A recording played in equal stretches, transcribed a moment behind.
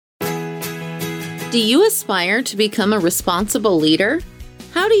Do you aspire to become a responsible leader?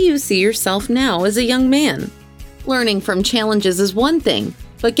 How do you see yourself now as a young man? Learning from challenges is one thing,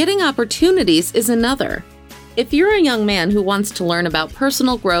 but getting opportunities is another. If you're a young man who wants to learn about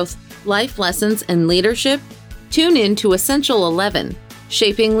personal growth, life lessons, and leadership, tune in to Essential 11,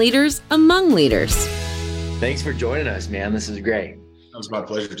 Shaping Leaders Among Leaders. Thanks for joining us, man. This is great. That was my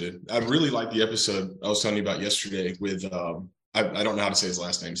pleasure, dude. I really liked the episode I was telling you about yesterday with, I don't know how to say his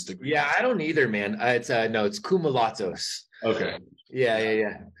last name. Yeah, I don't either, man. It's Kumalatos. Okay.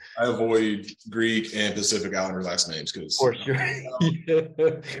 Yeah. I avoid Greek and Pacific Islander last names because for sure.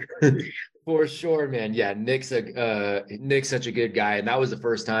 For sure, man. Yeah, Nick's such a good guy, and that was the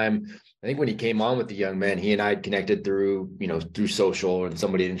first time I think when he came on with the young men, he and I had connected through social, and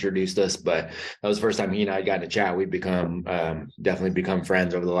somebody introduced us. But that was the first time he and I got in a chat. We've definitely become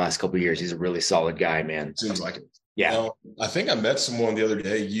friends over the last couple of years. He's a really solid guy, man. Seems like it. Yeah. I think I met someone the other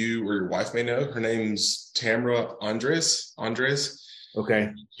day. You or your wife may know. Her name's Tamara Andres. Okay.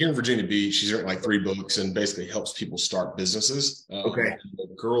 Here in Virginia Beach, she's written like 3 books and basically helps people start businesses. Okay.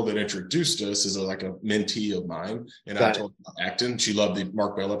 The girl that introduced us is like a mentee of mine, and I told her about acting. She loved the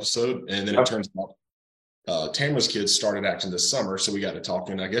Mark Bell episode, and then it turns out Tamara's kids started acting this summer, so we got to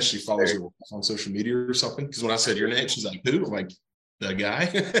talking. I guess she follows her on social media or something. Because when I said your name, she's like, "Who?" I'm like, "The guy."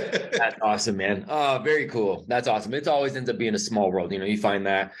 That's awesome, man. Oh, very cool. That's awesome. It always ends up being a small world. You find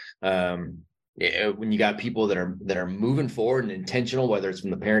that. When you got people that are moving forward and intentional, whether it's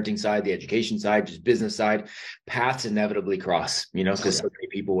from the parenting side, the education side, just business side, paths inevitably cross, because so many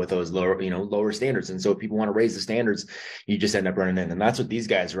people with those lower standards. And so if people want to raise the standards, you just end up running in. And that's what these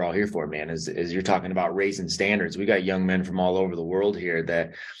guys are all here for, man, is you're talking about raising standards. We got young men from all over the world here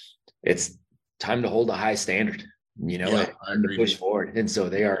that it's time to hold a high standard, and to push forward. And so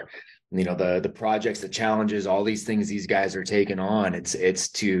they are, the projects, the challenges, all these things these guys are taking on, it's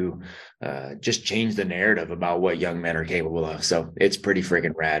to just change the narrative about what young men are capable of. So it's pretty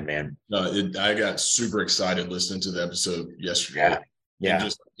freaking rad, man. I got super excited listening to the episode yesterday. Yeah. And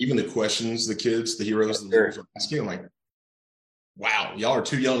just even the questions the heroes are asking, I'm like, wow, y'all are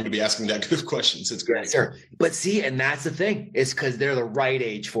too young to be asking that good of questions. It's great. Sure. But see, and that's the thing, it's because they're the right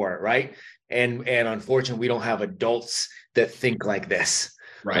age for it, right? And unfortunately, we don't have adults that think like this.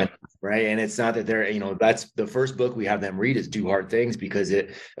 Right. And it's not that they're, that's the first book we have them read is Do Hard Things, because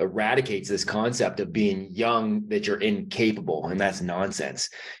it eradicates this concept of being young, that you're incapable. And that's nonsense.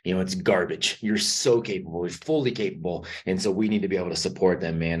 It's garbage. You're so capable. You're fully capable. And so we need to be able to support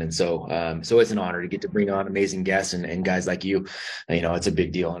them, man. And so it's an honor to get to bring on amazing guests and guys like you. It's a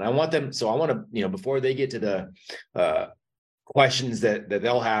big deal. And I want to, before they get to the questions that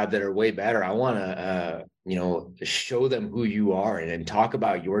they'll have that are way better, I want to, show them who you are and talk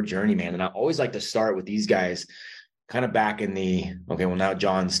about your journey, man. And I always like to start with these guys kind of back in now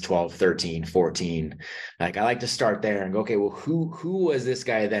John's 12, 13, 14. Like, I like to start there and go, okay, well, who was this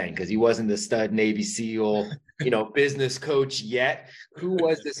guy then? Because he wasn't the stud Navy SEAL, business coach yet. Who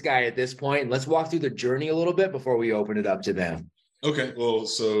was this guy at this point? And let's walk through the journey a little bit before we open it up to them. Okay. Well,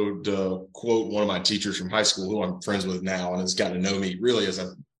 so to quote one of my teachers from high school, who I'm friends with now and has gotten to know me really as I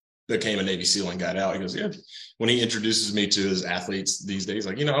became a Navy SEAL and got out, he goes, yeah, when he introduces me to his athletes these days,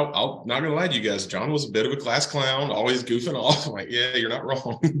 like, I'm not going to lie to you guys, John was a bit of a class clown, always goofing off. I'm like, yeah, you're not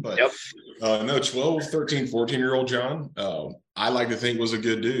wrong. But no, 12, 13, 14-year-old John, I like to think was a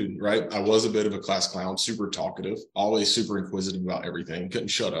good dude, right? I was a bit of a class clown, super talkative, always super inquisitive about everything, couldn't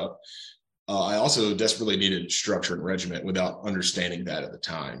shut up. I also desperately needed structure and regiment without understanding that at the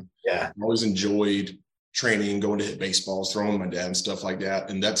time. Yeah. I always enjoyed training, going to hit baseballs, throwing my dad and stuff like that.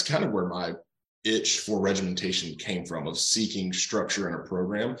 And that's kind of where my itch for regimentation came from, of seeking structure in a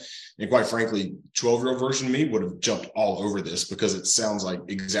program. And quite frankly, 12-year-old version of me would have jumped all over this because it sounds like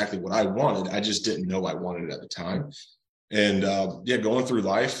exactly what I wanted. I just didn't know I wanted it at the time. And going through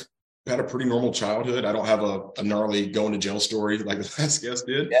life, had a pretty normal childhood. I don't have a gnarly going to jail story like the last guest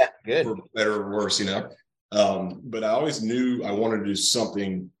did. Yeah, good. For better or worse, But I always knew I wanted to do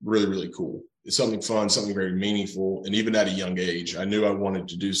something really, really cool. Something fun, something very meaningful. And even at a young age, I knew I wanted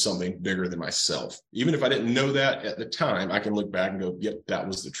to do something bigger than myself. Even if I didn't know that at the time, I can look back and go, yep, that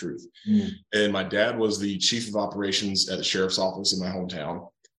was the truth. And my dad was the chief of operations at the sheriff's office in my hometown.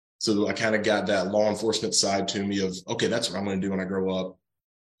 So I kind of got that law enforcement side to me of, okay, that's what I'm going to do when I grow up.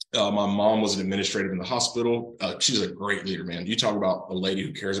 My mom was an administrator in the hospital. She's a great leader, man. You talk about a lady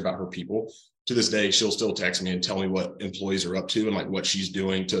who cares about her people. To this day, she'll still text me and tell me what employees are up to and like what she's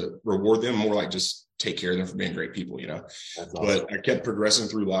doing to reward them, more like just take care of them for being great people, Awesome. But I kept progressing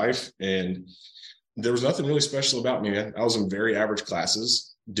through life, and there was nothing really special about me, man. I was in very average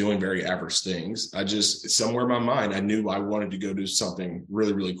classes, doing very average things. I just, somewhere in my mind, I knew I wanted to go do something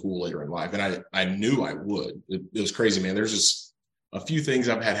really, really cool later in life. And I knew I would. It was crazy, man. There's just a few things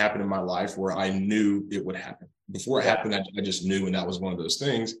I've had happen in my life where I knew it would happen. Before it happened, I just knew, and that was one of those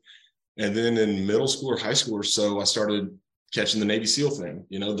things. And then in middle school or high school or so, I started catching the Navy SEAL thing.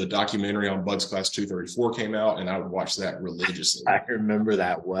 You know, the documentary on Bud's Class 234 came out, and I would watch that religiously. I remember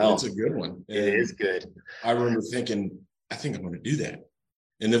that well. It's a good one. It is good. I remember thinking, I think I'm going to do that.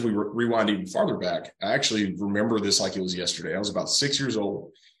 And if we rewind even farther back, I actually remember this like it was yesterday. I was about 6 years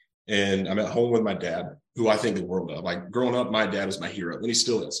old, and I'm at home with my dad, who I think the world of. Like growing up, my dad was my hero, and he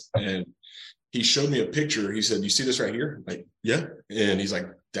still is. And he showed me a picture. He said, "You see this right here?" I'm like, yeah. And he's like,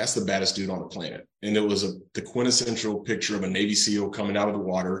 "That's the baddest dude on the planet." And it was the quintessential picture of a Navy SEAL coming out of the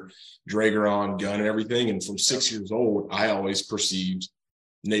water, Drager on, gun and everything. And from 6 years old, I always perceived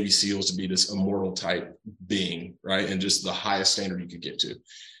Navy SEALs to be this immortal type being, right? And just the highest standard you could get to.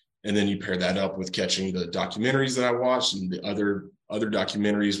 And then you pair that up with catching the documentaries that I watched and the other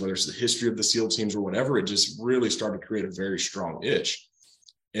documentaries, whether it's the history of the SEAL teams or whatever, it just really started to create a very strong itch.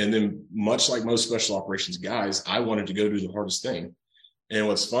 And then much like most special operations guys, I wanted to go do the hardest thing. And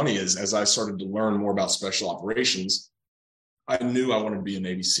what's funny is as I started to learn more about special operations, I knew I wanted to be a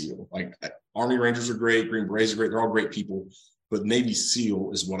Navy SEAL. Like Army Rangers are great, Green Berets are great. They're all great people, but Navy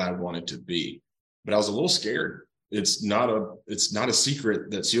SEAL is what I wanted to be. But I was a little scared. It's not a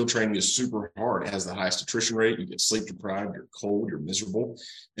secret that SEAL training is super hard. It has the highest attrition rate. You get sleep deprived, you're cold, you're miserable.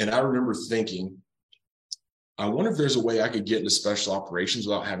 And I remember thinking, I wonder if there's a way I could get into special operations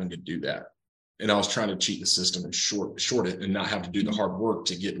without having to do that. And I was trying to cheat the system and short it and not have to do the hard work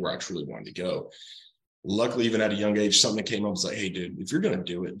to get where I truly wanted to go. Luckily, even at a young age, something came up and was like, "Hey, dude, if you're going to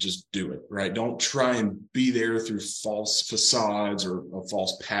do it, just do it, right? Don't try and be there through false facades or a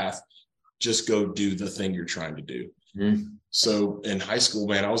false path. Just go do the thing you're trying to do." Mm-hmm. So in high school,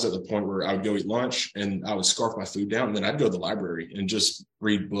 man, I was at the point where I would go eat lunch and I would scarf my food down, and then I'd go to the library and just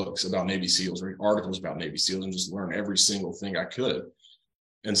read books about Navy SEALs, read articles about Navy SEALs, and just learn every single thing I could.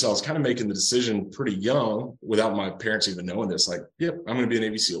 And so I was kind of making the decision pretty young without my parents even knowing this, like, yep, I'm going to be a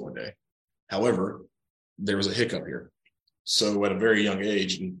Navy SEAL one day. However, there was a hiccup here. So at a very young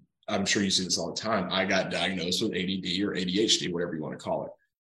age, and I'm sure you see this all the time, I got diagnosed with ADD or ADHD, whatever you want to call it.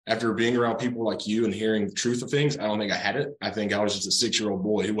 After being around people like you and hearing the truth of things, I don't think I had it. I think I was just a 6-year-old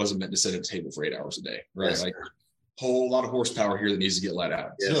boy who wasn't meant to sit at a table for 8 hours a day, right? Yes, like whole lot of horsepower here that needs to get let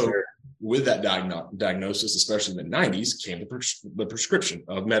out. Yes, so sir. With that diagnosis, especially in the 90s, came the prescription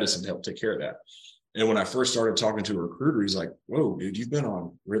of medicine to help take care of that. And when I first started talking to a recruiter, he's like, "Whoa, dude, you've been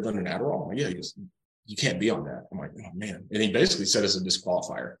on Ritalin and Adderall?" I'm like, "Yeah." He goes, "You can't be on that." I'm like, "Oh, man." And he basically said it's a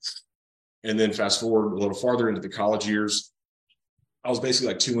disqualifier. And then fast forward a little farther into the college years, I was basically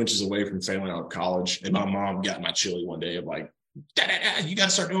like 2 inches away from failing out of college. And my mom got my chili one day of like, "You got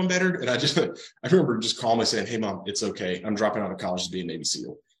to start doing better." And I remember just calmly saying, "Hey, Mom, it's okay. I'm dropping out of college to be a Navy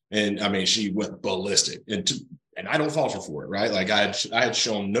SEAL." And I mean, she went ballistic, and I don't fault her for it, right? Like I had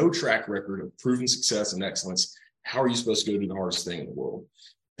shown no track record of proven success and excellence. How are you supposed to go do the hardest thing in the world?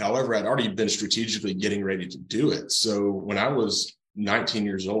 However, I'd already been strategically getting ready to do it. So when I was 19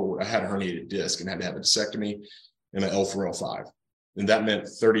 years old, I had a herniated disc and had to have a discectomy and an L4-L5. And that meant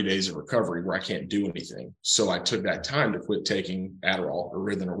 30 days of recovery where I can't do anything. So I took that time to quit taking Adderall or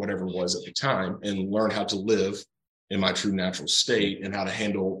Ritalin or whatever it was at the time and learn how to live in my true natural state and how to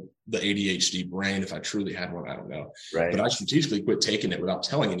handle the ADHD brain if I truly had one. I don't know. Right. But I strategically quit taking it without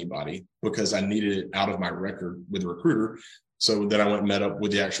telling anybody because I needed it out of my record with the recruiter. So then I went and met up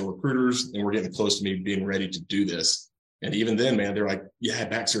with the actual recruiters, and we're getting close to me being ready to do this. And even then, man, they're like, "You had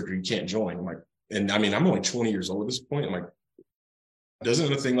back surgery, you can't join." I'm like, and I mean, I'm only 20 years old at this point. I'm like,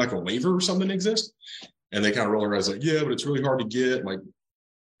 doesn't a thing like a waiver or something exist? And they kind of roll their eyes like, "Yeah, but it's really hard to get." I'm like,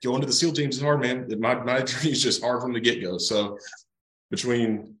 going to the SEAL teams is hard, man. My journey is just hard from the get-go. So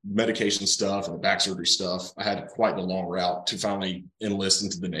between medication stuff and the back surgery stuff, I had quite the long route to finally enlist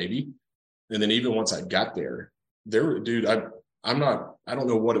into the Navy. And then even once I got there, dude, I don't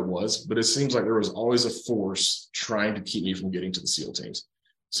know what it was, but it seems like there was always a force trying to keep me from getting to the SEAL teams.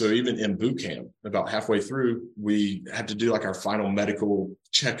 So even in boot camp, about halfway through, we had to do like our final medical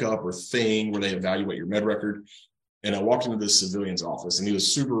checkup or thing where they evaluate your med record. And I walked into this civilian's office, and he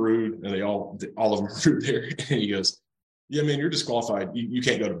was super rude, and all of them were rude there. And he goes, "Yeah, man, you're disqualified. You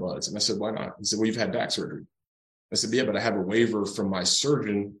can't go to Buds." And I said, "Why not?" He said, "Well, you've had back surgery." I said, "Yeah, but I have a waiver from my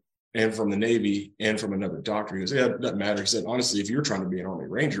surgeon and from the Navy and from another doctor." He goes, "Yeah, it doesn't matter." He said, "Honestly, if you're trying to be an Army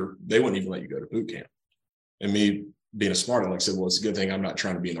Ranger, they wouldn't even let you go to boot camp." And me being a smart aleck said, "Well, it's a good thing I'm not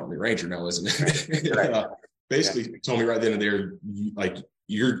trying to be an Army Ranger now, isn't it?" Basically told me right then and there, like,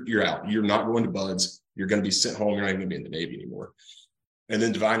 you're out. You're not going to Buds. You're going to be sent home. You're not even going to be in the Navy anymore. And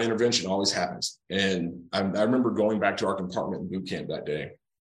then divine intervention always happens. And I remember going back to our compartment in boot camp that day,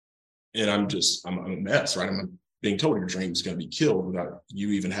 and I'm a mess, right? I'm being told your dream is going to be killed without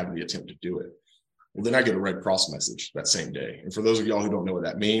you even having the attempt to do it. Well, then I get a Red Cross message that same day. And for those of y'all who don't know what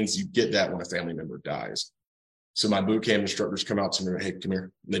that means, you get that when a family member dies. So my boot camp instructors come out to me, hey, come here.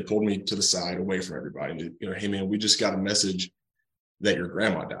 And they pulled me to the side away from everybody. And, hey, man, we just got a message that your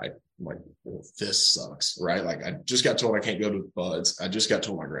grandma died. I'm like, well, this sucks, right? Like, I just got told I can't go to Buds. I just got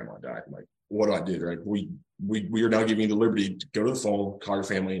told my grandma died. I'm like, what do I do? Right? We are now giving you the liberty to go to the phone, call your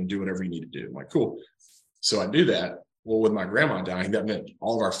family, and do whatever you need to do. I'm like, cool. So I do that. Well, with my grandma dying, that meant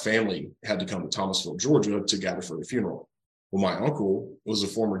all of our family had to come to Thomasville, Georgia to gather for the funeral. Well, my uncle was a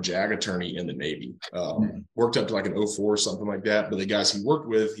former JAG attorney in the Navy, worked up to like an 04 or something like that. But the guys he worked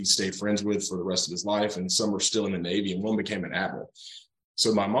with, he stayed friends with for the rest of his life. And some were still in the Navy, and one became an admiral.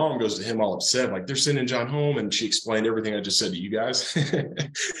 So my mom goes to him all upset, like, they're sending John home. And she explained everything I just said to you guys.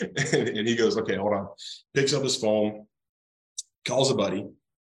 And he goes, okay, hold on. Picks up his phone, calls a buddy.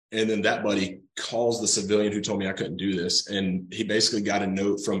 And then that buddy calls the civilian who told me I couldn't do this. And he basically got a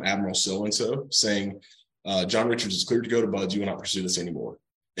note from Admiral so-and-so saying, John Richards is cleared to go to Buds. You will not pursue this anymore.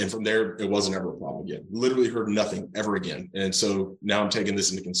 And from there, it wasn't ever a problem again. Literally heard nothing ever again. And so now I'm taking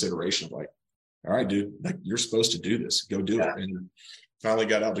this into consideration of like, all right, dude, like, you're supposed to do this. Go do it. And finally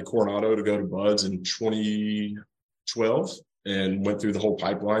got out to Coronado to go to Buds in 2012 and went through the whole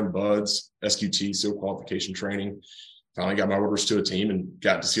pipeline, Buds, SQT, SEAL qualification training. Finally got my orders to a team and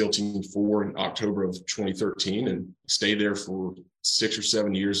got to SEAL Team 4 in October of 2013 and stayed there for 6 or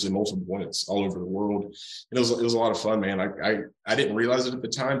 7 years in multiple points all over the world. And it was a lot of fun, man. I didn't realize it at the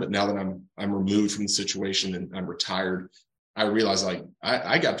time, but now that I'm removed from the situation and I'm retired, I realized like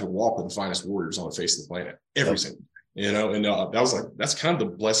I got to walk with the finest warriors on the face of the planet every single day, and that was like, that's kind of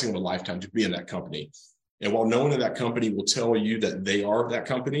the blessing of a lifetime to be in that company. And while no one in that company will tell you that they are that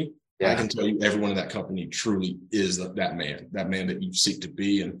company, I can tell you everyone in that company truly is that man that you seek to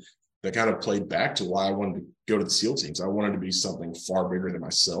be. And that kind of played back to why I wanted to go to the SEAL teams. I wanted to be something far bigger than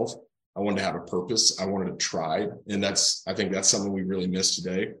myself. I wanted to have a purpose. I wanted a tribe. And I think that's something we really miss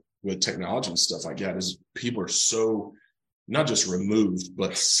today with technology and stuff like that, is people are so not just removed,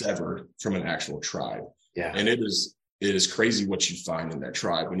 but severed from an actual tribe. Yeah. And it is crazy what you find in that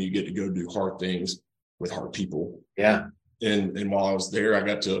tribe when you get to go do hard things with hard people. Yeah. And while I was there, I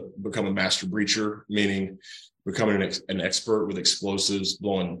got to become a master breacher, meaning becoming an expert with explosives,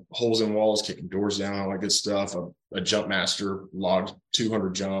 blowing holes in walls, kicking doors down, all that good stuff. A jump master, logged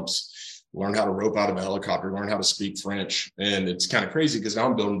 200 jumps, learned how to rope out of a helicopter, learned how to speak French. And it's kind of crazy because now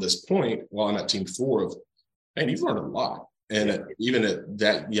I'm building this point while I'm at Team 4 of, man, you've learned a lot. And even at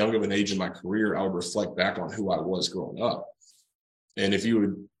that young of an age in my career, I would reflect back on who I was growing up. And if you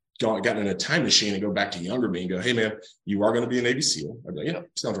would gotten in a time machine and go back to younger me and go, hey, man, you are going to be a Navy SEAL. I'd be like, yeah,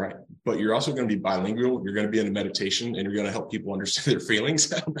 sounds right. But you're also going to be bilingual. You're going to be in a meditation and you're going to help people understand their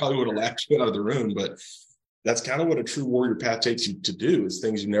feelings. I probably would have laughed you out of the room, but that's kind of what a true warrior path takes you to do, is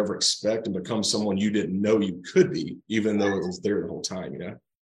things you never expect and become someone you didn't know you could be, even though it was there the whole time,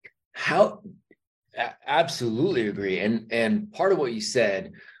 Absolutely agree. And part of what you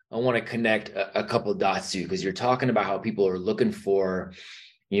said, I want to connect a couple of dots to, because you're talking about how people are looking for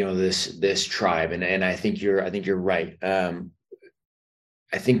this tribe. And I think you're right.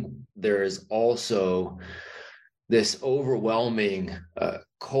 I think there is also this overwhelming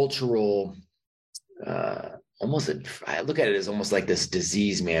cultural, I look at it as almost like this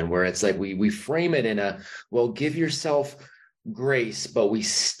disease, man, where it's like we frame it in give yourself grace, but we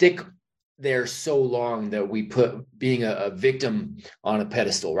stick there so long that we put being a victim on a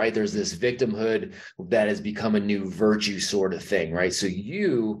pedestal, right? There's this victimhood that has become a new virtue sort of thing, right? So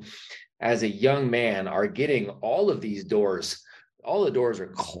you, as a young man, are getting all of these doors. All the doors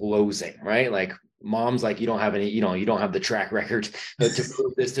are closing, right? Like mom's like, you don't have any, you don't have the track record to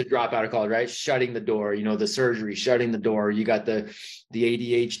prove this, to drop out of college, right? Shutting the door, the surgery, shutting the door. You got the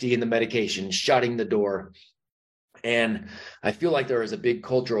ADHD and the medication, shutting the door. And I feel like there is a big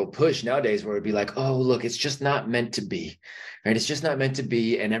cultural push nowadays where it'd be like, oh, look, it's just not meant to be, right? It's just not meant to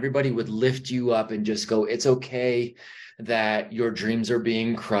be. And everybody would lift you up and just go, it's okay that your dreams are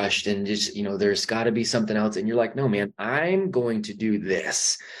being crushed. And just, there's got to be something else. And you're like, no, man, I'm going to do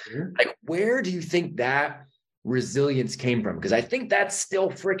this. Mm-hmm. Like, where do you think that resilience came from? Because I think that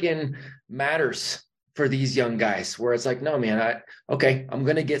still freaking matters for these young guys, where it's like, no, man, I'm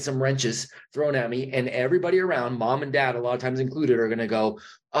going to get some wrenches thrown at me, and everybody around, mom and dad, a lot of times included, are going to go,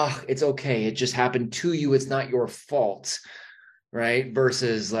 oh, it's okay. It just happened to you. It's not your fault. Right.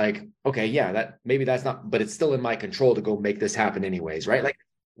 Versus like, okay, yeah, maybe that's not, but it's still in my control to go make this happen anyways. Right. Like,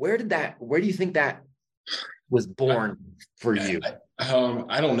 where do you think that was born for you?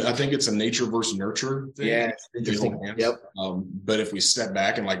 I don't know. I think it's a nature versus nurture thing. Yeah, interesting. Yep. But if we step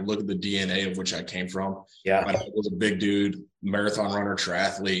back and like look at the DNA of which I came from, Yeah, my dad was a big dude, marathon runner,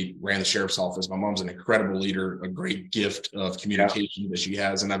 triathlete, ran the sheriff's office. My mom's an incredible leader, a great gift of communication that she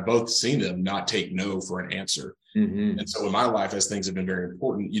has, and I've both seen them not take no for an answer. Mm-hmm. And so in my life, as things have been very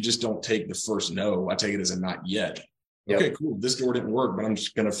important, you just don't take the first no. I take it as a not yet. Yep. Okay, cool. This door didn't work, but I'm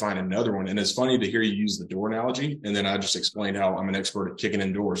just going to find another one. And it's funny to hear you use the door analogy. And then I just explained how I'm an expert at kicking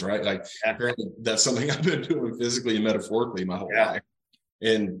in doors, right? Like apparently that's something I've been doing physically and metaphorically my whole life.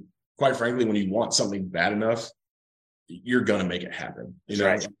 And quite frankly, when you want something bad enough, you're going to make it happen. You know,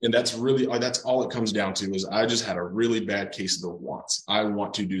 right. And that's really, that's all it comes down to is I just had a really bad case of the wants. I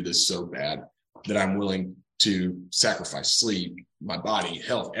want to do this so bad that I'm willing to sacrifice sleep, my body,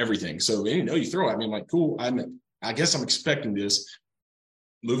 health, everything. So, you know, you throw at me, I'm like, cool. I guess I'm expecting this.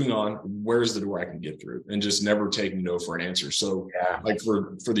 Moving on, where's the door I can get through, and just never taking no for an answer. So like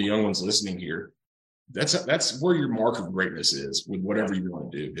for the young ones listening here, that's where your mark of greatness is with whatever you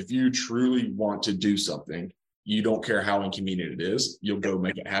want to do. If you truly want to do something, you don't care how inconvenient it is, you'll go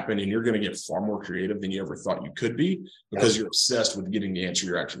make it happen. And you're going to get far more creative than you ever thought you could be because you're obsessed with getting the answer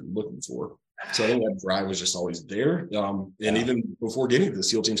you're actually looking for. So I think that drive was just always there. And even before getting to the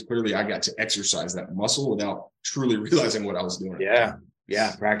SEAL teams, clearly I got to exercise that muscle without truly realizing what I was doing.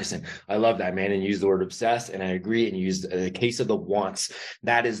 Yeah, practicing. I love that, man. And you use the word obsessed, and I agree. And you use the case of the wants.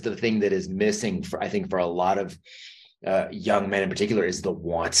 That is the thing that is missing for, I think, for a lot of young men in particular, is the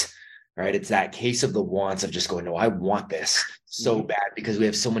wants. Right. It's that case of the wants of just going, no, I want this so bad, because we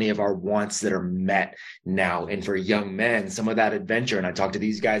have so many of our wants that are met now. And for young men, some of that adventure, and I talk to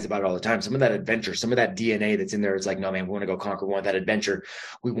these guys about it all the time, some of that adventure, some of that DNA that's in there, it's like, no, man, we want to go conquer, we want that adventure.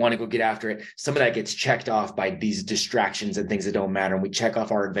 We want to go get after it. Some of that gets checked off by these distractions and things that don't matter. And we check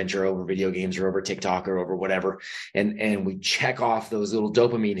off our adventure over video games or over TikTok or over whatever. And we check off those little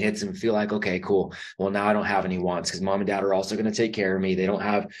dopamine hits and feel like, okay, cool. Well, now I don't have any wants because mom and dad are also going to take care of me. They don't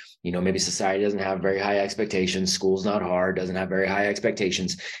have, you know, maybe society doesn't have very high expectations. School's not hard, doesn't have very high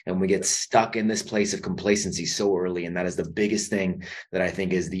expectations. And we get stuck in this place of complacency so early. And that is the biggest thing that I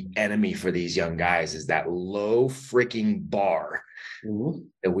think is the enemy for these young guys, is that low freaking bar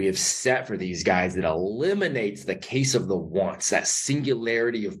that we have set for these guys that eliminates the case of the wants, that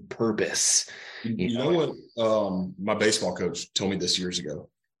singularity of purpose. You know what? My baseball coach told me this years ago.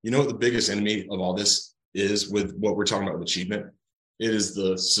 You know what the biggest enemy of all this is with what we're talking about with achievement? It is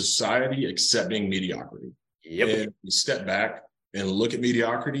the society accepting mediocrity. Yep. And we step back and look at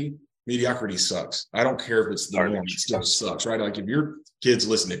mediocrity. Mediocrity sucks. I don't care if it's the norm, it still sucks, right? Like if your kids,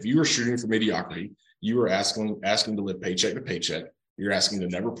 listen, if you are shooting for mediocrity, you are asking to live paycheck to paycheck. You're asking to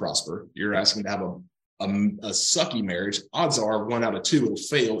never prosper. You're asking to have a sucky marriage. Odds are 1 out of 2 it'll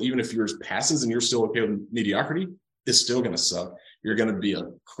fail. Even if yours passes and you're still okay with mediocrity, it's still going to suck. You're going to be a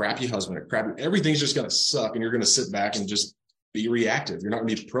crappy husband, everything's just going to suck. And you're going to sit back and just be reactive. You're not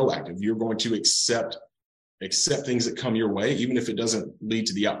going to be proactive. You're going to accept things that come your way, even if it doesn't lead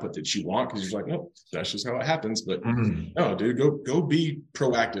to the output that you want, because you're like, no, that's just how it happens. But no, dude, go be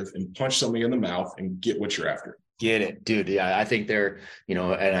proactive and punch something in the mouth and get what you're after. Get it, dude. Yeah, I think they're, you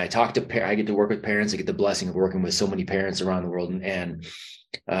know, and I get to work with parents. I get the blessing of working with so many parents around the world. And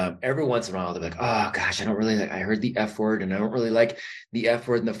every once in a while, they're like, oh gosh, I don't really like, I heard the F word and I don't really like the F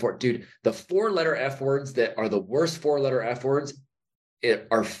word and the the 4-letter F words that are the worst 4-letter F words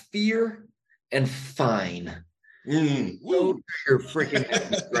are fear and fine. So you're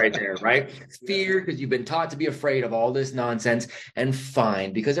freaking right there, right? Fear, because you've been taught to be afraid of all this nonsense, and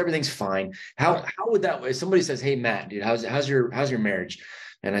fine, because everything's fine. How would that, if somebody says, hey Matt, dude, how's your marriage?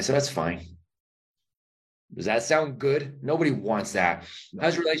 And I said, that's fine. Does that sound good? Nobody wants that.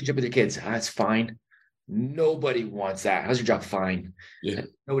 How's your relationship with your kids? That's fine. Nobody wants that. How's your job? Fine. Yeah.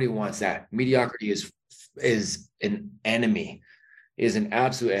 Nobody wants that. Mediocrity is an enemy, is an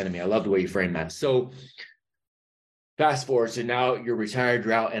absolute enemy. I love the way you frame that. So fast forward, so now you're retired,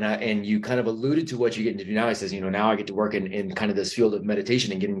 you're out, and you kind of alluded to what you get to do now. He says, you know, now I get to work in kind of this field of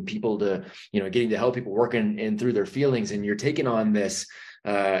meditation and getting people to, you know, getting to help people work in through their feelings. And you're taking on this,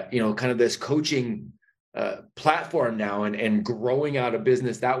 you know, kind of this coaching platform now and growing out a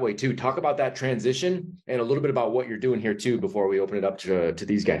business that way too. Talk about that transition and a little bit about what you're doing here too before we open it up to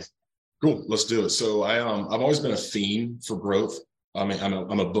these guys. Cool, let's do it. So I've always been a fiend for growth. I mean,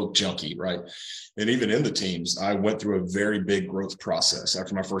 I'm a book junkie, right? And even in the teams, I went through a very big growth process.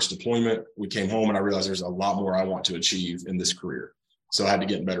 After my first deployment, we came home and I realized there's a lot more I want to achieve in this career. So I had to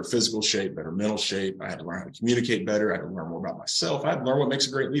get in better physical shape, better mental shape. I had to learn how to communicate better. I had to learn more about myself. I had to learn what makes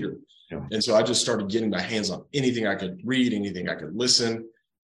a great leader. Yeah. And so I just started getting my hands on anything I could read, anything I could listen.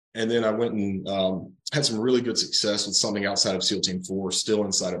 And then I went and had some really good success with something outside of SEAL Team 4, still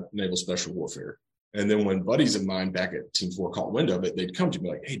inside of Naval Special Warfare. And then when buddies of mine back at Team 4 caught wind of it, they'd come to me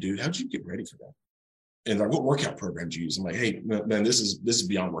like, hey, dude, how'd you get ready for that? And like, what workout program did you use? I'm like, hey, man, this is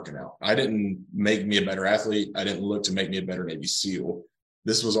beyond working out. I didn't make me a better athlete. I didn't look to make me a better Navy SEAL.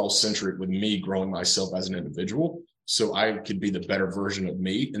 This was all centric with me growing myself as an individual, so I could be the better version of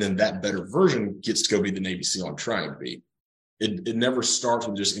me. And then that better version gets to go be the Navy SEAL I'm trying to be. It never starts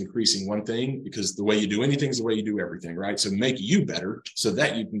with just increasing one thing, because the way you do anything is the way you do everything, right? So make you better so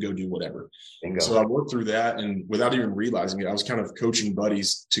that you can go do whatever. Bingo. So I worked through that, and without even realizing it, I was kind of coaching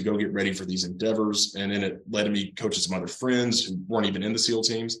buddies to go get ready for these endeavors. And then it led to me coaching some other friends who weren't even in the SEAL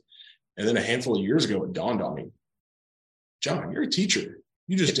teams. And then a handful of years ago, it dawned on me, John, you're a teacher.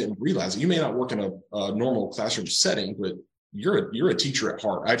 You just didn't realize it. You may not work in a normal classroom setting, but you're a teacher at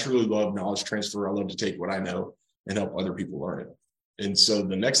heart. I truly love knowledge transfer. I love to take what I know and help other people learn it. And so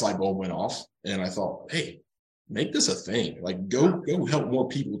the next light bulb went off, and I thought, hey, make this a thing. Like go help more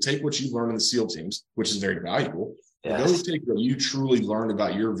people. Take what you learned in the SEAL teams, which is very valuable. Yes. Go take what you truly learned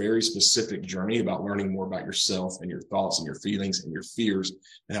about your very specific journey, about learning more about yourself and your thoughts and your feelings and your fears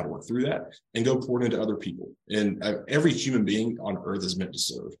and how to work through that, and go pour it into other people. And every human being on earth is meant to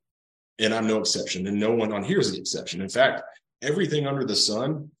serve. And I'm no exception, and no one on here is the exception. In fact, everything under the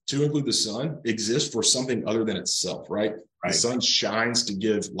sun, to include the sun, exists for something other than itself, right? The sun shines to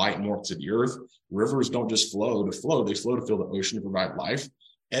give light and warmth to the earth. Rivers don't just flow to flow. They flow to fill the ocean, to provide life.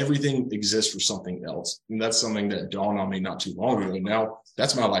 Everything exists for something else. And that's something that dawned on me not too long ago. Now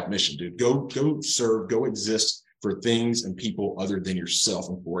that's my life mission, dude. Go serve, go exist for things and people other than yourself,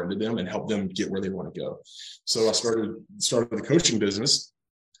 and pour into them and help them get where they want to go. So I started the coaching business,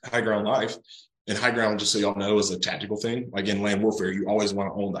 High Ground Life. And high ground, just so y'all know, is a tactical thing. Like in land warfare, you always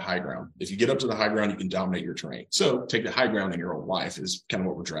want to own the high ground. If you get up to the high ground, you can dominate your terrain. So take the high ground in your own life is kind of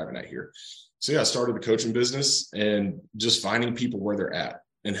what we're driving at here. So yeah, I started the coaching business and just finding people where they're at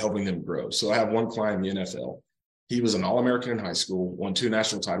and helping them grow. So I have one client in the NFL. He was an All-American in high school, won 2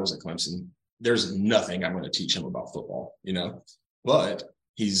 national titles at Clemson. There's nothing I'm going to teach him about football, but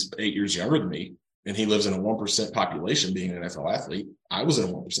he's 8 years younger than me, and he lives in a 1% population being an NFL athlete. I was in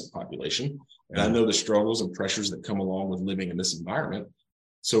a 1% population. And I know the struggles and pressures that come along with living in this environment.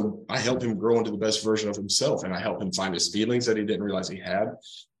 So I help him grow into the best version of himself, and I help him find his feelings that he didn't realize he had.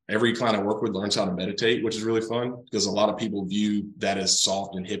 Every client I work with learns how to meditate, which is really fun, because a lot of people view that as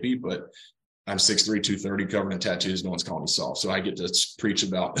soft and hippie, but I'm 6'3", 230, covered in tattoos. No one's calling me soft. So I get to preach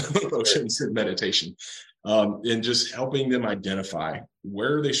about emotions and meditation, and just helping them identify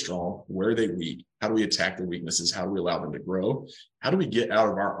where are they strong, where are they weak, how do we attack their weaknesses, how do we allow them to grow, how do we get out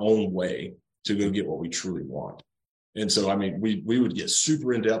of our own way to go get what we truly want. And so, I mean, we would get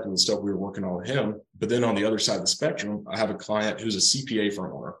super in depth with the stuff we were working on with him. But then on the other side of the spectrum, I have a client who's a CPA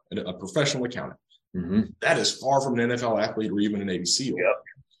firm owner, a professional accountant. Mm-hmm. That is far from an NFL athlete or even a Navy SEAL. Yep.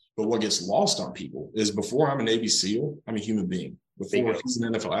 But what gets lost on people is before I'm a Navy SEAL, I'm a human being. Before he's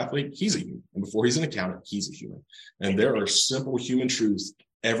an NFL athlete, he's a human. And before he's an accountant, he's a human. And there are simple human truths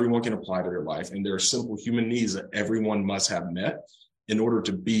everyone can apply to their life. And there are simple human needs that everyone must have met in order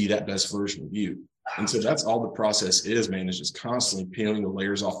to be that best version of you. And so that's all the process is, man, is just constantly peeling the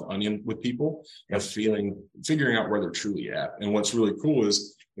layers off the onion with people and figuring out where they're truly at. And what's really cool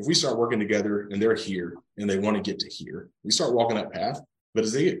is if we start working together and they're here and they want to get to here, we start walking that path. But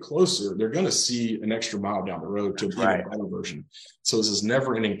as they get closer, they're going to see an extra mile down the road to be a better version. So it's this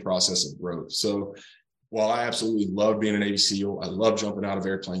never-ending process of growth. So while I absolutely love being a Navy SEAL, I love jumping out of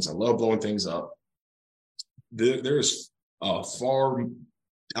airplanes, I love blowing things up, there is far,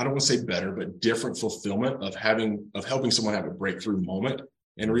 I don't want to say better, but different fulfillment of helping someone have a breakthrough moment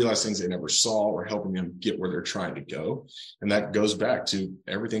and realize things they never saw, or helping them get where they're trying to go. And that goes back to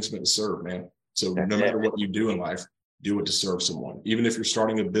everything's meant to serve, man. So no matter what you do in life, do it to serve someone. Even if you're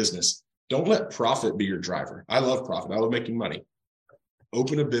starting a business, don't let profit be your driver. I love profit. I love making money.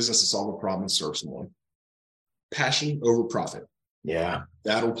 Open a business to solve a problem and serve someone. Passion over profit. Yeah.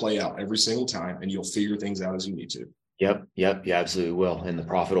 That'll play out every single time, and you'll figure things out as you need to. Yep. You absolutely will. And the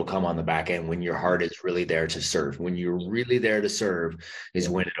profit will come on the back end when your heart is really there to serve. When you're really there to serve is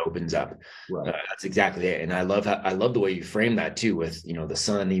when it opens up. Right. That's exactly it. And I love the way you frame that too, with, the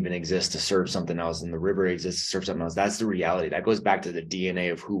sun even exists to serve something else and the river exists to serve something else. That's the reality. That goes back to the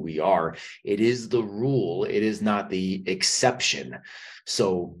DNA of who we are. It is the rule. It is not the exception.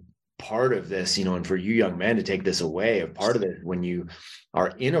 So part of this, and for you young men to take this away, a part of it, when you are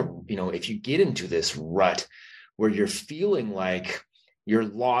in if you get into this rut where you're feeling like you're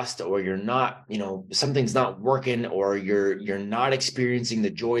lost, or you're not, something's not working, or you're not experiencing the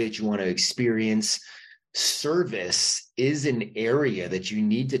joy that you want to experience, service is an area that you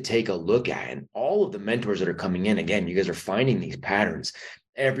need to take a look at. And all of the mentors that are coming in, again, you guys are finding these patterns.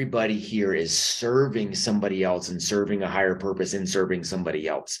 Everybody here is serving somebody else and serving a higher purpose in serving somebody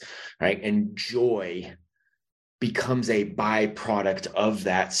else, right? And joy becomes a byproduct of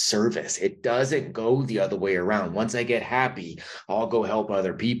that service. It doesn't go the other way around. Once I get happy, I'll go help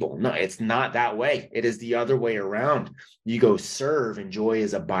other people. No, it's not that way. It is the other way around. You go serve, and joy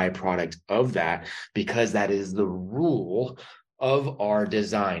is a byproduct of that, because that is the rule of our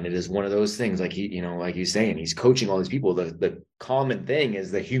design. It is one of those things, like like he's saying, he's coaching all these people. The common thing is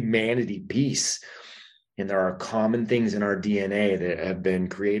the humanity piece. And there are common things in our DNA that have been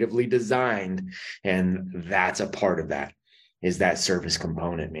creatively designed. And that's a part of that, is that service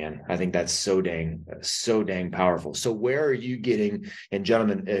component, man. I think that's so dang powerful. So where are you getting, and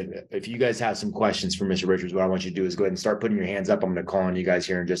gentlemen, if you guys have some questions for Mr. Richards, what I want you to do is go ahead and start putting your hands up. I'm going to call on you guys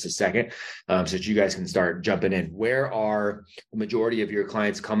here in just a second, so that you guys can start jumping in. Where are the majority of your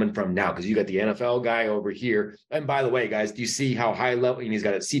clients coming from now? Because you got the NFL guy over here. And by the way, guys, do you see how high level, and he's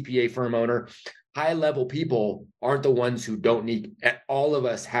got a CPA firm owner. High level people aren't the ones who don't need. All of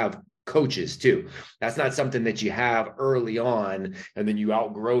us have coaches too. That's not something that you have early on and then you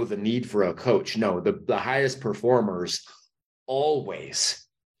outgrow the need for a coach. No, the highest performers always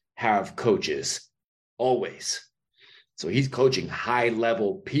have coaches, always. So he's coaching high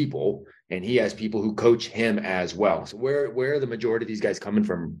level people, and he has people who coach him as well. So where are the majority of these guys coming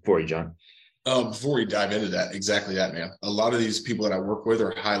from for you, John? Before we dive into that, exactly that, man. A lot of these people that I work with are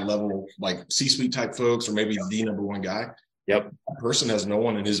high level, like C-suite type folks, or maybe the number one guy. Yep. That person has no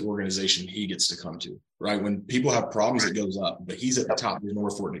one in his organization he gets to come to, right? When people have problems, it goes up, but he's at the top. There's nowhere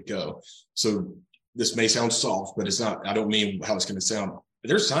for it to go. So this may sound soft, but it's not. I don't mean how it's going to sound.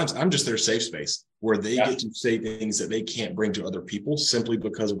 There's times I'm just their safe space where they get to say things that they can't bring to other people simply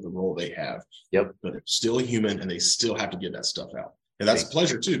because of the role they have. Yep. But they're still human, and they still have to get that stuff out. And that's a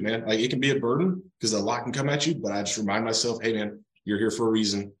pleasure too, man. Like, it can be a burden because a lot can come at you, but I just remind myself, hey man, you're here for a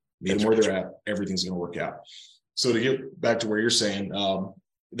reason. Meet them where they're at. Everything's going to work out. So to get back to where you're saying,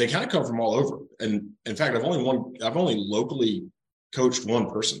 they kind of come from all over. And in fact, I've only locally coached one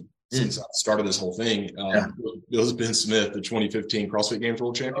person since I started this whole thing. It was Ben Smith, the 2015 CrossFit Games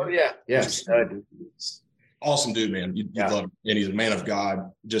World Champion. Oh yeah. Yes. Awesome dude, man. You love him. And he's a man of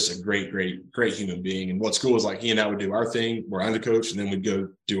God, just a great human being. And what's cool is, like, he and I would do our thing where I'm the coach, and then we'd go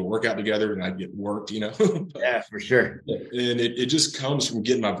do a workout together, and I'd get worked, Yeah, for sure. And it just comes from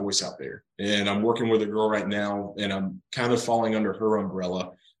getting my voice out there. And I'm working with a girl right now, and I'm kind of falling under her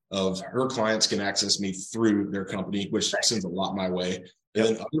umbrella of her clients can access me through their company, which sends a lot my way.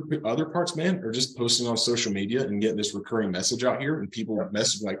 And then other parts, man, are just posting on social media and getting this recurring message out here, and people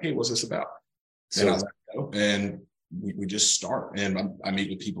message like, hey, what's this about? And I was like, and we just start, and I meet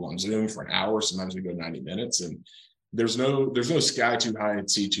with people on Zoom for an hour. Sometimes we go 90 minutes, and there's no sky too high and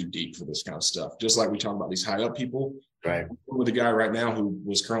sea too deep for this kind of stuff. Just like we talk about these high up people. Right. I'm with a guy right now who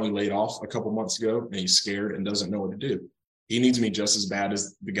was currently laid off a couple months ago, and he's scared and doesn't know what to do. He needs me just as bad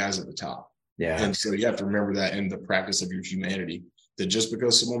as the guys at the top. Yeah. And so you have to remember that in the practice of your humanity, that just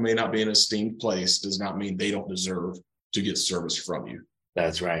because someone may not be in a esteemed place does not mean they don't deserve to get service from you.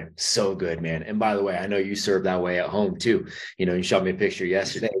 That's right. So good, man. And by the way, I know you serve that way at home too. You showed me a picture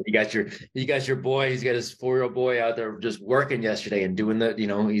yesterday. You got your boy. He's got his 4-year-old boy out there just working yesterday and doing the.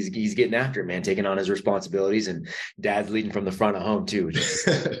 He's getting after it, man, taking on his responsibilities. And Dad's leading from the front of home too.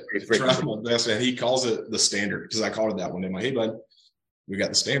 Trying my best, man. He calls it the standard, because I called it that one day. I'm like, hey bud, we got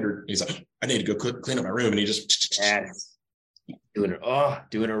the standard. He's like, I need to go clean up my room, and he just doing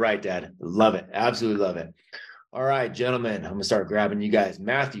it right, Dad. Love it. Absolutely love it. All right, gentlemen, I'm going to start grabbing you guys.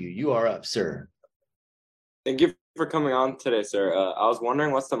 Matthew, you are up, sir. Thank you for coming on today, sir. I was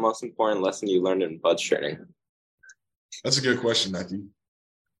wondering, what's the most important lesson you learned in buds training? That's a good question, Matthew.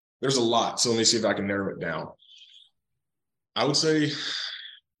 There's a lot, so let me see if I can narrow it down. I would say,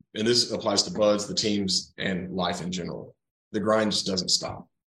 and this applies to buds, the teams, and life in general, the grind just doesn't stop.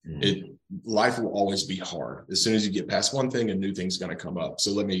 Life will always be hard. As soon as you get past one thing, a new thing's going to come up.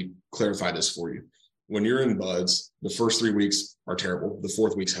 So let me clarify this for you. When you're in buds, the first 3 weeks are terrible. The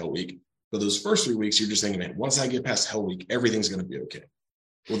 4th week's hell week. But those first 3 weeks, you're just thinking, man, once I get past hell week, everything's going to be okay.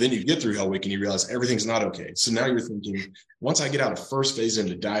 Well, then you get through hell week and you realize everything's not okay. So now you're thinking, once I get out of first phase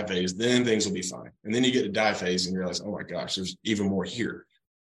into dive phase, then things will be fine. And then you get to dive phase and you realize, oh my gosh, there's even more here.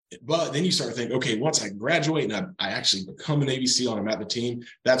 But then you start thinking, okay, once I graduate and I actually become a Navy SEAL and I'm at the team,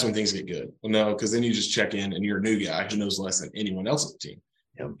 that's when things get good. Well, no, because then you just check in and you're a new guy who knows less than anyone else on the team.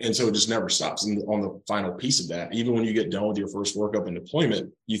 And so it just never stops. And on the final piece of that, even when you get done with your first workup and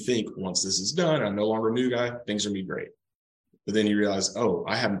deployment, you think, once this is done, I'm no longer a new guy, things are going to be great. But then you realize, oh,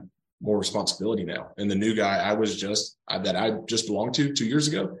 I have more responsibility now. And the new guy that I just belonged to 2 years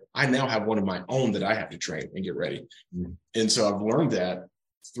ago, I now have one of my own that I have to train and get ready. Mm-hmm. And so I've learned that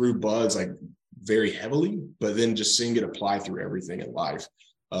through buds, like very heavily, but then just seeing it apply through everything in life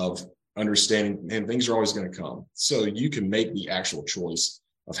of understanding, man, things are always going to come. So you can make the actual choice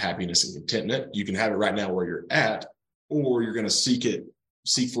of happiness and contentment. You can have it right now where you're at, or you're going to seek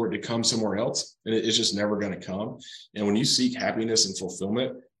for it to come somewhere else. And it's just never going to come. And when you seek happiness and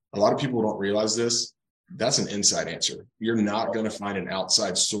fulfillment, a lot of people don't realize this. That's an inside answer. You're not going to find an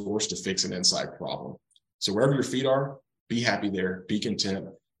outside source to fix an inside problem. So wherever your feet are, be happy there, be content.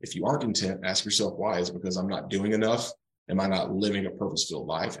 If you aren't content, ask yourself why. Is it because I'm not doing enough? Am I not living a purpose-filled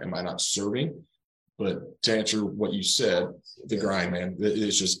life? Am I not serving? But to answer what you said, the grind, man,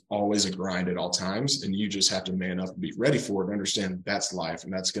 it's just always a grind at all times. And you just have to man up and be ready for it and understand that's life.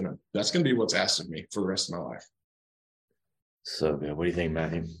 And that's gonna be what's asked of me for the rest of my life. So good. What do you think,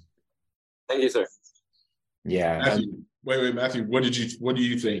 Matthew? Thank you, sir. Yeah. Matthew, wait, Matthew, what do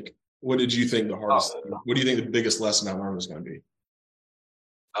you think? What did you think the hardest, what do you think the biggest lesson I learned was going to be?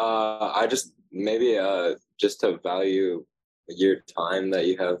 I just maybe just to value your time that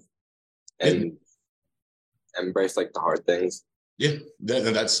you have and embrace like the hard things. Yeah,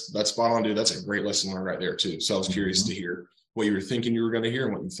 that's spot on, dude. That's a great lesson learned right there too. So I was curious to hear what you were thinking you were going to hear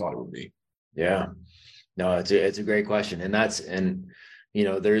and what you thought it would be. Yeah, no, it's a great question, and there's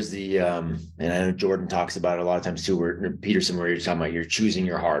the and I know Jordan talks about it a lot of times too. Where Peterson, where you're talking about you're choosing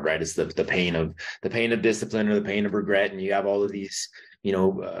your hard, right? It's the pain of discipline or the pain of regret, and you have all of these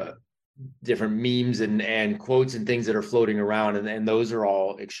different memes and quotes and things that are floating around, and those are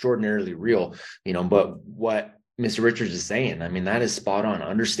all extraordinarily real, but what Mr. Richards is saying, I mean, that is spot on.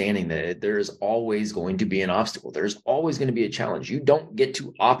 Understanding that there is always going to be an obstacle. There's always going to be a challenge. You don't get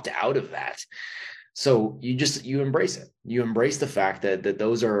to opt out of that. So you embrace it. You embrace the fact that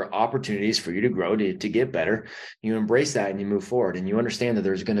those are opportunities for you to grow, to get better. You embrace that and you move forward, and you understand that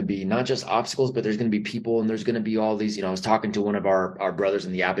there's going to be not just obstacles, but there's going to be people, and there's going to be all these, I was talking to one of our brothers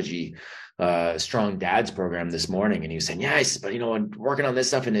in the Apogee Strong Dads program this morning, and he was saying, yes, but I'm working on this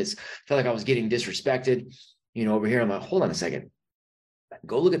stuff, and felt like I was getting disrespected, over here. I'm like, hold on a second.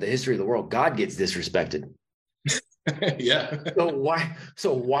 Go look at the history of the world. God gets disrespected. Yeah.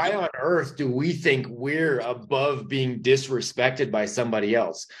 So why on earth do we think we're above being disrespected by somebody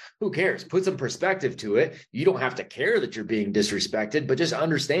else? Who cares? Put some perspective to it. You don't have to care that you're being disrespected, but just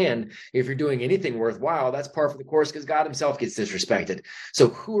understand if you're doing anything worthwhile, that's par for the course, because God himself gets disrespected. So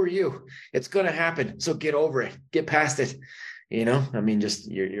who are you? It's going to happen. So get over it. Get past it.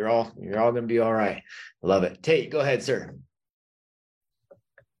 Just you're all going to be all right. Love it. Tate, go ahead, sir.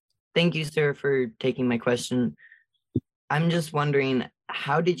 Thank you, sir, for taking my question. I'm just wondering,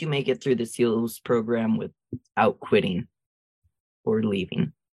 how did you make it through the SEALs program without quitting or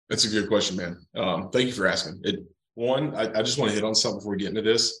leaving? That's a good question, man. Thank you for asking. I just want to hit on something before we get into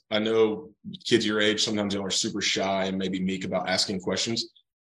this. I know kids your age, sometimes y'all are super shy and maybe meek about asking questions.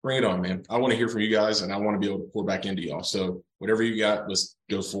 Bring it on, man. I want to hear from you guys, and I want to be able to pour back into y'all. So whatever you got, let's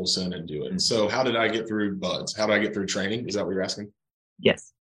go full send and do it. And so how did I get through buds? How did I get through training? Is that what you're asking?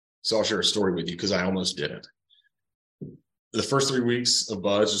 Yes. So I'll share a story with you because I almost didn't. The first 3 weeks of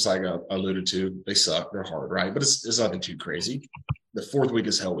buds, just like I alluded to, they suck. They're hard, right? But it's nothing too crazy. The fourth week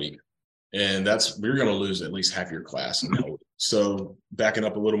is hell week. And we're going to lose at least half your class in hell week. So backing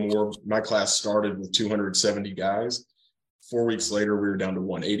up a little more, my class started with 270 guys. 4 weeks later, we were down to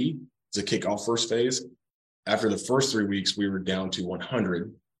 180 to kick off first phase. After the first 3 weeks, we were down to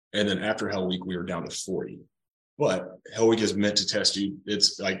 100. And then after hell week, we were down to 40. But hell week is meant to test you.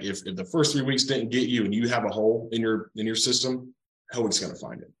 It's like if the first 3 weeks didn't get you and you have a hole in your system, hell week's going to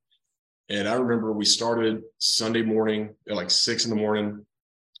find it. And I remember we started Sunday morning at like 6 a.m.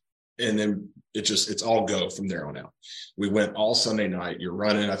 and then it's all go from there on out. We went all Sunday night. You're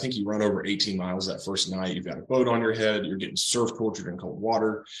running. I think you run over 18 miles that first night. You've got a boat on your head. You're getting surf cultured in cold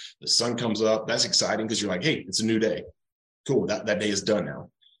water. The sun comes up. That's exciting because you're like, hey, it's a new day. Cool. That day is done now.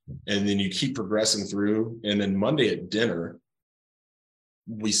 And then you keep progressing through. And then Monday at dinner,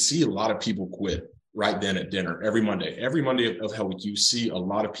 we see a lot of people quit right then at dinner. Every Monday of Hell Week, you see a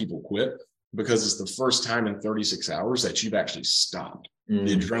lot of people quit because it's the first time in 36 hours that you've actually stopped.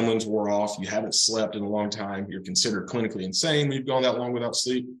 The adrenaline's wore off. You haven't slept in a long time. You're considered clinically insane when you've gone that long without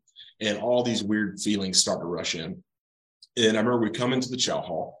sleep. And all these weird feelings start to rush in. And I remember we come into the chow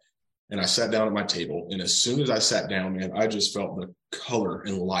hall and I sat down at my table. And as soon as I sat down, man, I just felt the color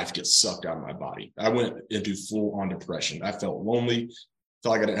and life get sucked out of my body. I went into full on depression. I felt lonely,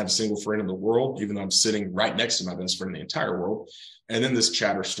 felt like I didn't have a single friend in the world, even though I'm sitting right next to my best friend in the entire world. And then this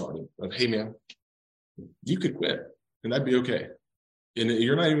chatter started of, hey, man, you could quit and that'd be okay. And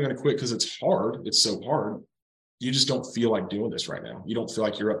you're not even going to quit because it's hard. It's so hard. You just don't feel like doing this right now. You don't feel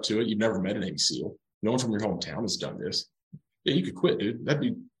like you're up to it. You've never met a Navy SEAL. No one from your hometown has done this. Yeah, you could quit, dude.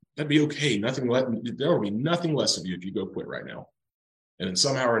 That'd be okay. There will be nothing less of you if you go quit right now. And then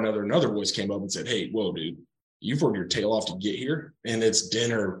somehow or another voice came up and said, hey, whoa, dude, you've worked your tail off to get here and it's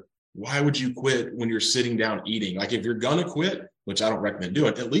dinner. Why would you quit when you're sitting down eating? Like if you're going to quit, which I don't recommend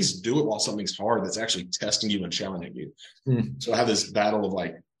doing, at least do it while something's hard that's actually testing you and challenging you. So I have this battle of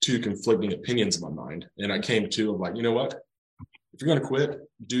like two conflicting opinions in my mind. And I came to of like, you know what? If you're going to quit,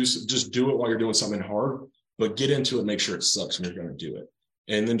 just do it while you're doing something hard, but get into it, make sure it sucks when you're going to do it.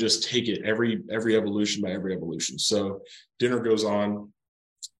 And then just take it every evolution by every evolution. So dinner goes on,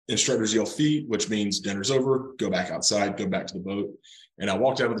 instructors yell feet, which means dinner's over, go back outside, go back to the boat. And I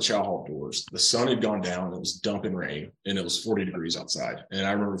walked out of the chow hall doors. The sun had gone down, it was dumping rain, and it was 40 degrees outside. And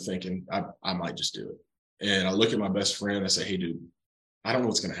I remember thinking, I might just do it. And I look at my best friend, and I say, hey, dude, I don't know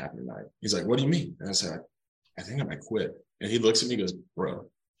what's going to happen tonight. He's like, what do you mean? And I said, I think I might quit. And he looks at me and goes, bro,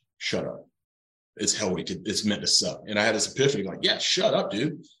 shut up. It's hell week. It's meant to suck. And I had this epiphany, like, yeah, shut up,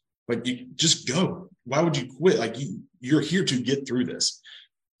 dude. Like, you just go. Why would you quit? Like, you're here to get through this.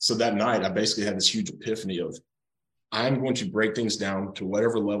 So that night, I basically had this huge epiphany of, I'm going to break things down to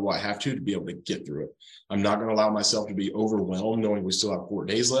whatever level I have to be able to get through it. I'm not going to allow myself to be overwhelmed knowing we still have 4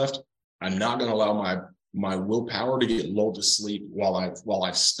 days left. I'm not going to allow my willpower to get lulled to sleep while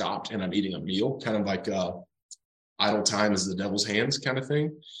I've stopped and I'm eating a meal, kind of like idle time is the devil's hands kind of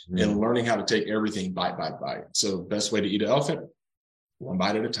thing, and learning how to take everything bite by bite. So best way to eat an elephant, one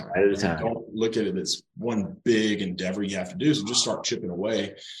bite at a time. Don't look at it as one big endeavor you have to do. So just start chipping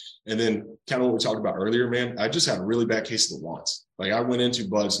away. And then kind of what we talked about earlier, man, I just had a really bad case of the wants. Like I went into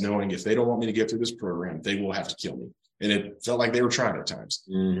Buds knowing if they don't want me to get through this program, they will have to kill me. And it felt like they were trying at times.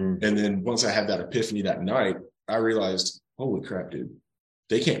 And then once I had that epiphany that night, I realized, holy crap, dude,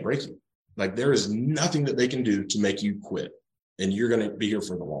 they can't break you. Like there is nothing that they can do to make you quit. And you're going to be here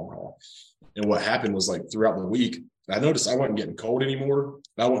for the long haul. And what happened was like throughout the week, I noticed I wasn't getting cold anymore.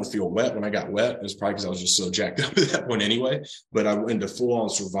 I wouldn't feel wet when I got wet. It was probably because I was just so jacked up at that point anyway. But I went into full-on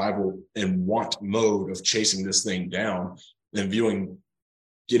survival and want mode of chasing this thing down and viewing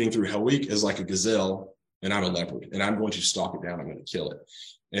getting through Hell Week as like a gazelle, and I'm a leopard, and I'm going to stalk it down. I'm going to kill it.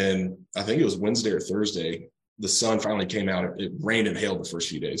 And I think it was Wednesday or Thursday, the sun finally came out. It rained and hailed the first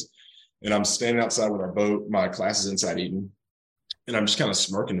few days. And I'm standing outside with our boat. My class is inside Eden. And I'm just kind of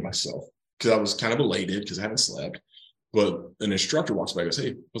smirking to myself because I was kind of elated because I haven't slept. But an instructor walks by and goes,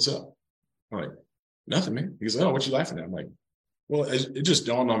 hey, what's up? I'm like, nothing, man. He goes, oh, what you laughing at? I'm like, well, it just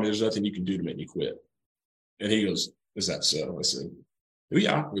dawned on me there's nothing you can do to make me quit. And he goes, is that so? I said, oh,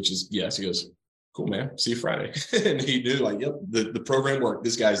 yeah, which is yes. He goes, cool, man. See you Friday. And he knew, like, yep, the program worked.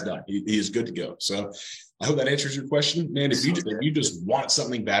 This guy's done. He is good to go. So I hope that answers your question, man. If you just want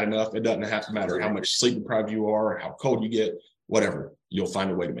something bad enough, it doesn't have to matter how much sleep deprived you are, how cold you get, whatever. You'll find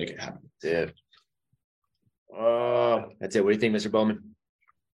a way to make it happen. Yeah. That's it. What do you think, Mr. Bowman?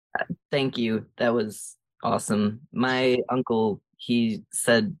 Thank you. That was awesome. My uncle, he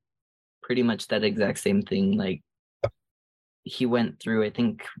said pretty much that exact same thing. Like he went through, I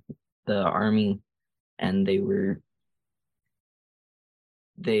think, the Army, and he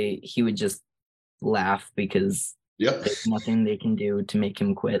would just laugh because there's nothing they can do to make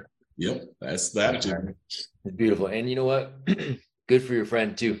him quit. Yep, that's that. It's beautiful. And you know what? Good for your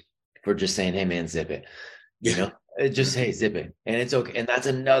friend too, for just saying, hey man, zip it. You know, just hey, zip it. And it's okay. And that's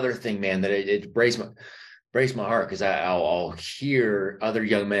another thing, man, that it breaks my heart, because I'll hear other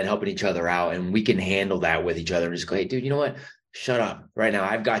young men helping each other out, and we can handle that with each other and just go, hey dude, you know what? Shut up right now.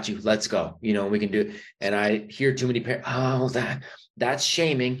 I've got you. Let's go. You know, we can do it. And I hear too many parents, oh, that's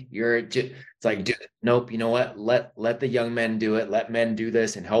shaming. It's like, dude, nope. You know what? Let the young men do it. Let men do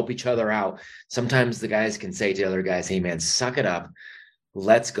this and help each other out. Sometimes the guys can say to other guys, hey man, suck it up.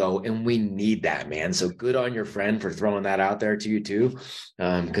 Let's go. And we need that, man. So good on your friend for throwing that out there to you too.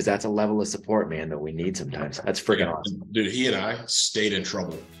 Because that's a level of support, man, that we need sometimes. That's freaking awesome. Dude, he and I stayed in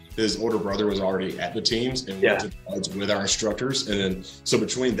trouble. His older brother was already at the teams and went to the Buds with our instructors. And then, so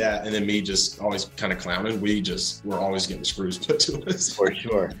between that and then me just always kind of clowning, we're always getting the screws put to us. For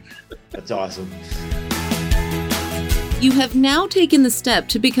sure. That's awesome. You have now taken the step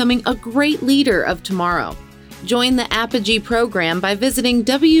to becoming a great leader of tomorrow. Join the Apogee program by visiting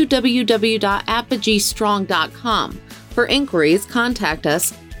www.apogeestrong.com. For inquiries, contact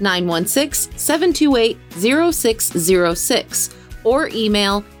us 916-728-0606 or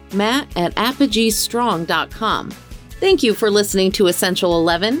email matt@apogeestrong.com. Thank you for listening to Essential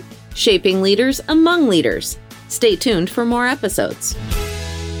 11, Shaping Leaders Among Leaders. Stay tuned for more episodes.